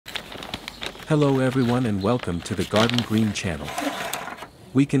Hello everyone and welcome to the Garden Green channel.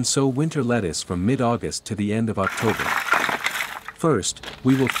 We can sow winter lettuce from mid-August to the end of October. First,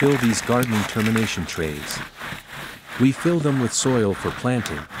 we will fill these gardening termination trays. We fill them with soil for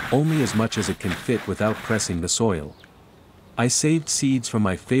planting, only as much as it can fit without pressing the soil. I saved seeds from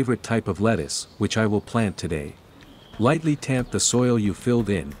my favorite type of lettuce, which I will plant today. Lightly tamp the soil you filled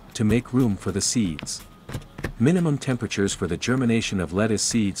in, to make room for the seeds. Minimum temperatures for the germination of lettuce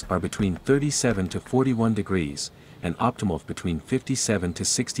seeds are between 37 to 41 degrees, and optimal between 57 to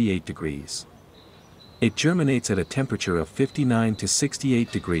 68 degrees. It germinates at a temperature of 59 to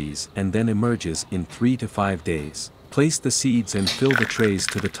 68 degrees and then emerges in 3 to 5 days. Place the seeds and fill the trays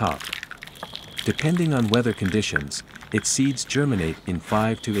to the top. Depending on weather conditions, its seeds germinate in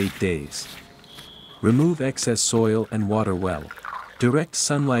 5 to 8 days. Remove excess soil and water well. Direct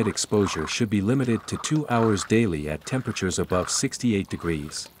sunlight exposure should be limited to 2 hours daily at temperatures above 68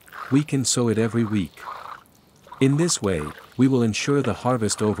 degrees. We can sow it every week. In this way, we will ensure the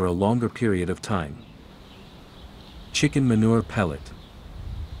harvest over a longer period of time. Chicken manure pellet.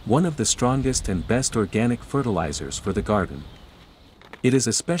 One of the strongest and best organic fertilizers for the garden. It is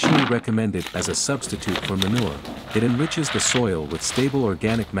especially recommended as a substitute for manure. It enriches the soil with stable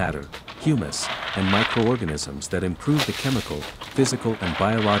organic matter, humus, and microorganisms that improve the chemical, physical and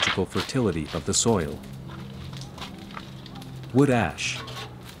biological fertility of the soil. Wood ash.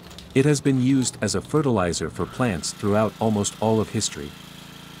 It has been used as a fertilizer for plants throughout almost all of history.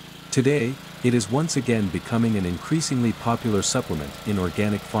 Today, it is once again becoming an increasingly popular supplement in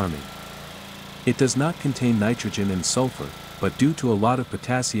organic farming. It does not contain nitrogen and sulfur, but due to a lot of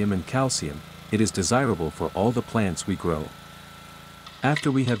potassium and calcium, it is desirable for all the plants we grow.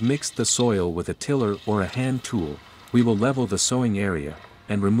 After we have mixed the soil with a tiller or a hand tool, we will level the sowing area,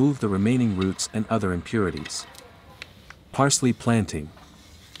 and remove the remaining roots and other impurities. Parsley planting.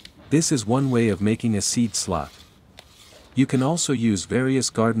 This is one way of making a seed slot. You can also use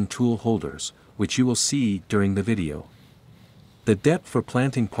various garden tool holders, which you will see during the video. The depth for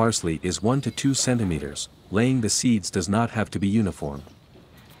planting parsley is 1 to 2 centimeters, laying the seeds does not have to be uniform.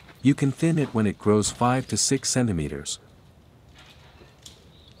 You can thin it when it grows 5 to 6 centimeters.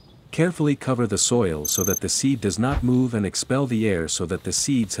 Carefully cover the soil so that the seed does not move and expel the air so that the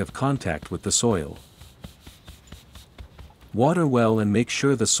seeds have contact with the soil. Water well and make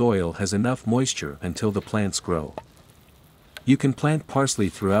sure the soil has enough moisture until the plants grow. You can plant parsley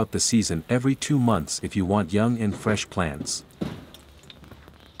throughout the season every 2 months if you want young and fresh plants.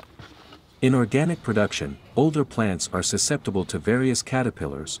 In organic production, older plants are susceptible to various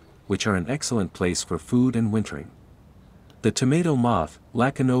caterpillars, which are an excellent place for food and wintering. The tomato moth,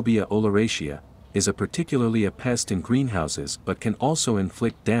 Lacanobia oleracea, is particularly a pest in greenhouses but can also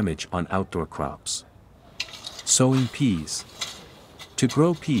inflict damage on outdoor crops. Sowing peas. To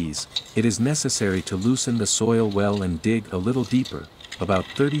grow peas, it is necessary to loosen the soil well and dig a little deeper, about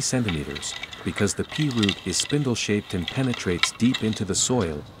 30 centimeters, because the pea root is spindle-shaped and penetrates deep into the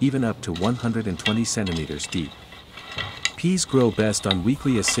soil, even up to 120 centimeters deep. Peas grow best on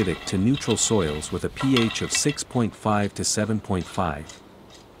weakly acidic to neutral soils with a pH of 6.5 to 7.5.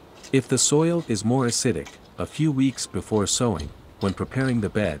 If the soil is more acidic, a few weeks before sowing, when preparing the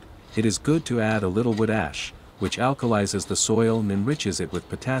bed, it is good to add a little wood ash, which alkalizes the soil and enriches it with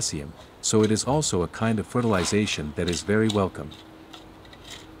potassium, so it is also a kind of fertilization that is very welcome.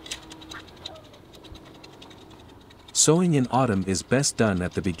 Sowing in autumn is best done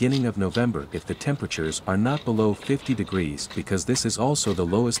at the beginning of November if the temperatures are not below 50 degrees because this is also the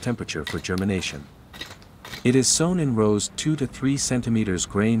lowest temperature for germination. It is sown in rows 2 to 3 centimeters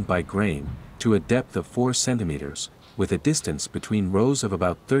grain by grain, to a depth of 4 centimeters, with a distance between rows of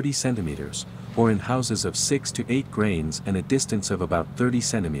about 30 centimeters, or in houses of 6 to 8 grains and a distance of about 30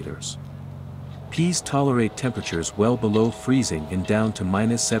 centimeters. Peas tolerate temperatures well below freezing and down to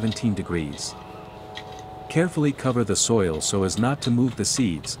 -17 degrees. Carefully cover the soil so as not to move the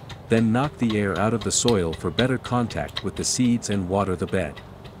seeds, then knock the air out of the soil for better contact with the seeds and water the bed.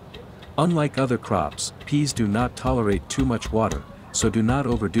 Unlike other crops, peas do not tolerate too much water, so do not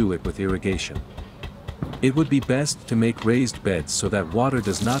overdo it with irrigation. It would be best to make raised beds so that water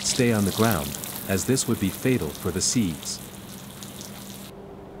does not stay on the ground, as this would be fatal for the seeds.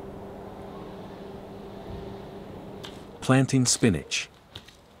 Planting spinach.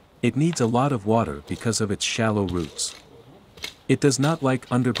 It needs a lot of water because of its shallow roots. It does not like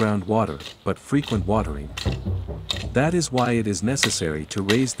underground water, but frequent watering. That is why it is necessary to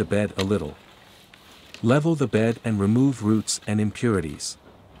raise the bed a little. Level the bed and remove roots and impurities.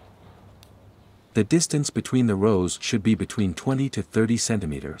 The distance between the rows should be between 20 to 30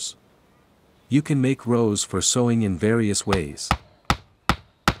 centimeters. You can make rows for sowing in various ways.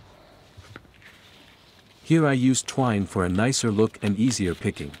 Here I use twine for a nicer look and easier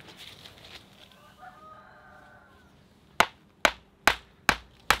picking.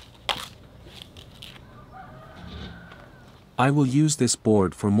 I will use this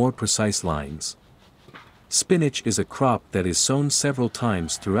board for more precise lines. Spinach is a crop that is sown several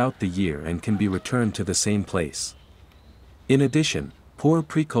times throughout the year and can be returned to the same place. In addition, poor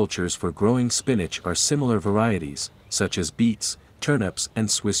precultures for growing spinach are similar varieties, such as beets, turnips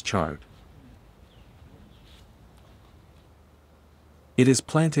and Swiss chard. It is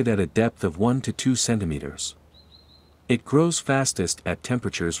planted at a depth of 1 to 2 centimeters. It grows fastest at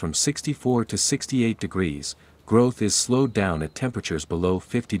temperatures from 64 to 68 degrees, growth is slowed down at temperatures below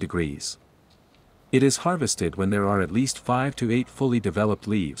 50 degrees. It is harvested when there are at least 5 to 8 fully developed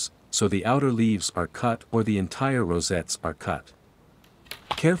leaves, so the outer leaves are cut or the entire rosettes are cut.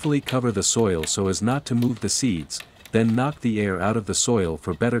 Carefully cover the soil so as not to move the seeds, then knock the air out of the soil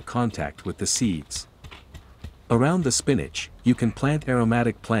for better contact with the seeds. Around the spinach, you can plant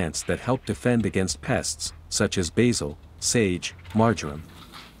aromatic plants that help defend against pests, such as basil, sage, marjoram.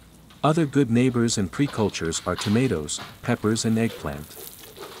 Other good neighbors and precultures are tomatoes, peppers and eggplant.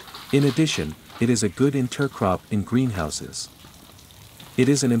 In addition, it is a good intercrop in greenhouses. It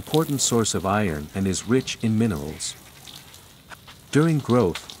is an important source of iron and is rich in minerals. During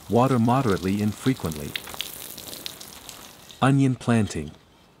growth, water moderately and frequently. Onion planting.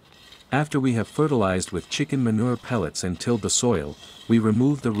 After we have fertilized with chicken manure pellets and tilled the soil, we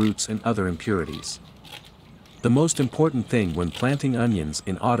remove the roots and other impurities. The most important thing when planting onions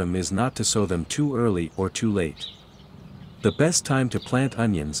in autumn is not to sow them too early or too late. The best time to plant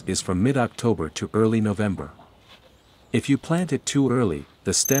onions is from mid-October to early November. If you plant it too early,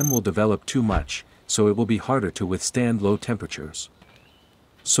 the stem will develop too much, so it will be harder to withstand low temperatures.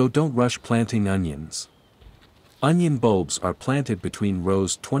 So don't rush planting onions. Onion bulbs are planted between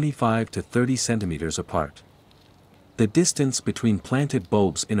rows 25 to 30 centimeters apart. The distance between planted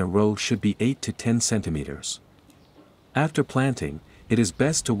bulbs in a row should be 8 to 10 centimeters. After planting, it is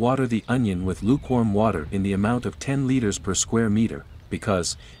best to water the onion with lukewarm water in the amount of 10 liters per square meter,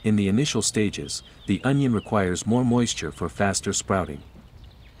 because, in the initial stages, the onion requires more moisture for faster sprouting.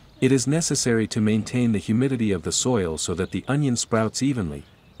 It is necessary to maintain the humidity of the soil so that the onion sprouts evenly,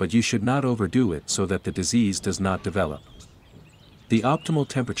 but you should not overdo it so that the disease does not develop. The optimal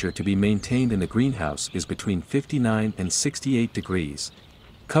temperature to be maintained in a greenhouse is between 59 and 68 degrees.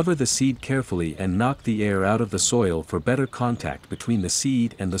 Cover the seed carefully and knock the air out of the soil for better contact between the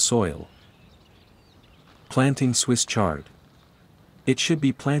seed and the soil. Planting Swiss chard. It should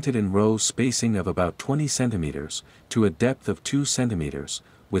be planted in row spacing of about 20 centimeters, to a depth of 2 centimeters,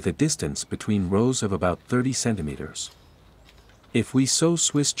 with a distance between rows of about 30 centimeters. If we sow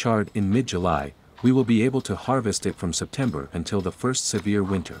Swiss chard in mid-July, we will be able to harvest it from September until the first severe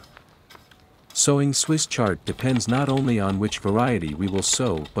winter. Sowing Swiss chard depends not only on which variety we will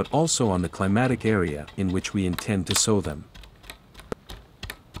sow but also on the climatic area in which we intend to sow them.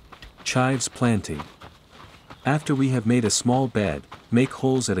 Chives planting. After we have made a small bed, make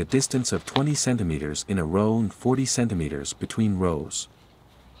holes at a distance of 20 centimeters in a row and 40 centimeters between rows.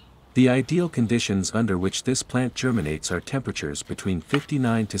 The ideal conditions under which this plant germinates are temperatures between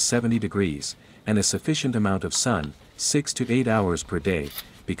 59 to 70 degrees, and a sufficient amount of sun, 6 to 8 hours per day,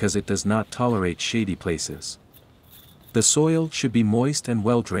 because it does not tolerate shady places. The soil should be moist and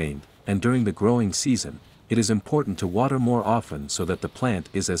well drained, and during the growing season, it is important to water more often so that the plant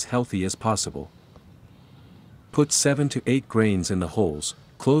is as healthy as possible. Put 7 to 8 grains in the holes,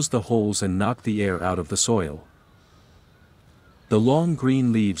 close the holes and knock the air out of the soil. The long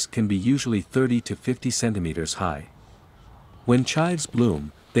green leaves can be usually 30 to 50 centimeters high. When chives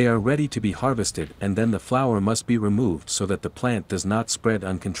bloom, they are ready to be harvested and then the flower must be removed so that the plant does not spread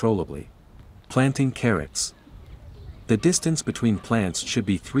uncontrollably. Planting carrots. The distance between plants should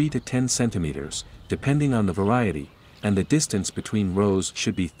be 3 to 10 centimeters, depending on the variety, and the distance between rows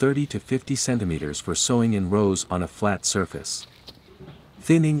should be 30 to 50 centimeters for sowing in rows on a flat surface.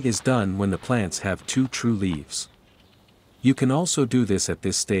 Thinning is done when the plants have 2 true leaves. You can also do this at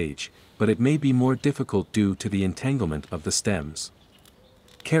this stage, but it may be more difficult due to the entanglement of the stems.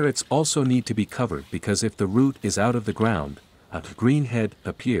 Carrots also need to be covered because if the root is out of the ground, a green head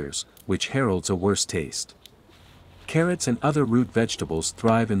appears, which heralds a worse taste. Carrots and other root vegetables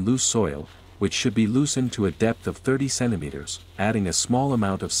thrive in loose soil, which should be loosened to a depth of 30 centimeters. Adding a small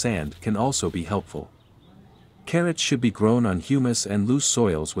amount of sand can also be helpful. Carrots should be grown on humus and loose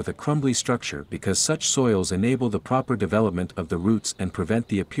soils with a crumbly structure because such soils enable the proper development of the roots and prevent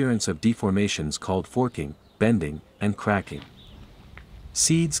the appearance of deformations called forking, bending, and cracking.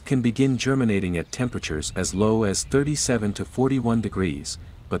 Seeds can begin germinating at temperatures as low as 37 to 41 degrees,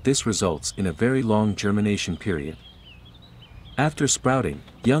 but this results in a very long germination period. After sprouting,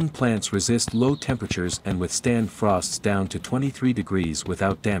 young plants resist low temperatures and withstand frosts down to 23 degrees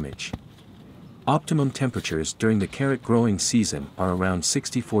without damage. Optimum temperatures during the carrot growing season are around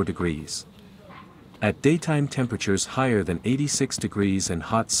 64 degrees. At daytime temperatures higher than 86 degrees and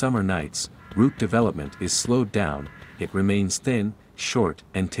hot summer nights, root development is slowed down, it remains thin, short,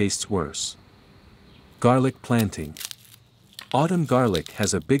 and tastes worse. Garlic planting. Autumn garlic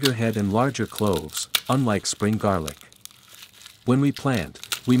has a bigger head and larger cloves, unlike spring garlic. When we plant,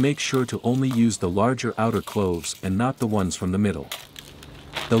 we make sure to only use the larger outer cloves and not the ones from the middle.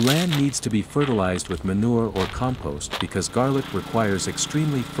 The land needs to be fertilized with manure or compost because garlic requires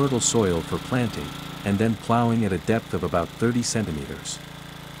extremely fertile soil for planting, and then plowing at a depth of about 30 centimeters.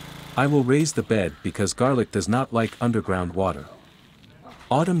 I will raise the bed because garlic does not like underground water.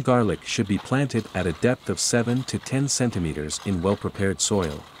 Autumn garlic should be planted at a depth of 7 to 10 centimeters in well-prepared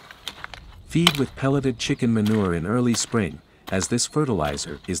soil. Feed with pelleted chicken manure in early spring, as this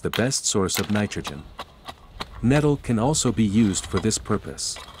fertilizer is the best source of nitrogen. Nettle can also be used for this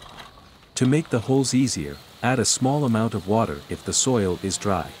purpose. To make the holes easier, add a small amount of water if the soil is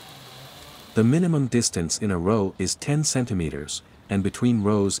dry. The minimum distance in a row is 10 centimeters, and between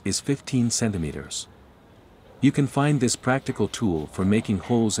rows is 15 centimeters. You can find this practical tool for making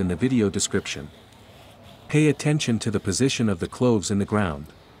holes in the video description. Pay attention to the position of the cloves in the ground.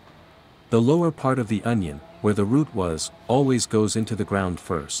 The lower part of the onion, where the root was, always goes into the ground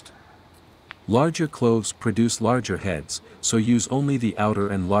first. Larger cloves produce larger heads, so use only the outer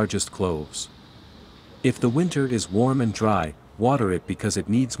and largest cloves. If the winter is warm and dry, water it because it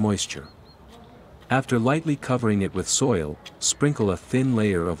needs moisture. After lightly covering it with soil, sprinkle a thin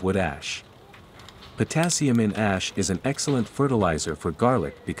layer of wood ash. Potassium in ash is an excellent fertilizer for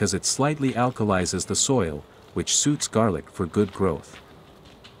garlic because it slightly alkalizes the soil, which suits garlic for good growth.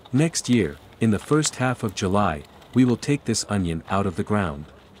 Next year, in the first half of July, we will take this onion out of the ground.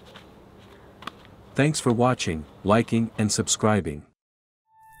 Thanks for watching, liking, and subscribing.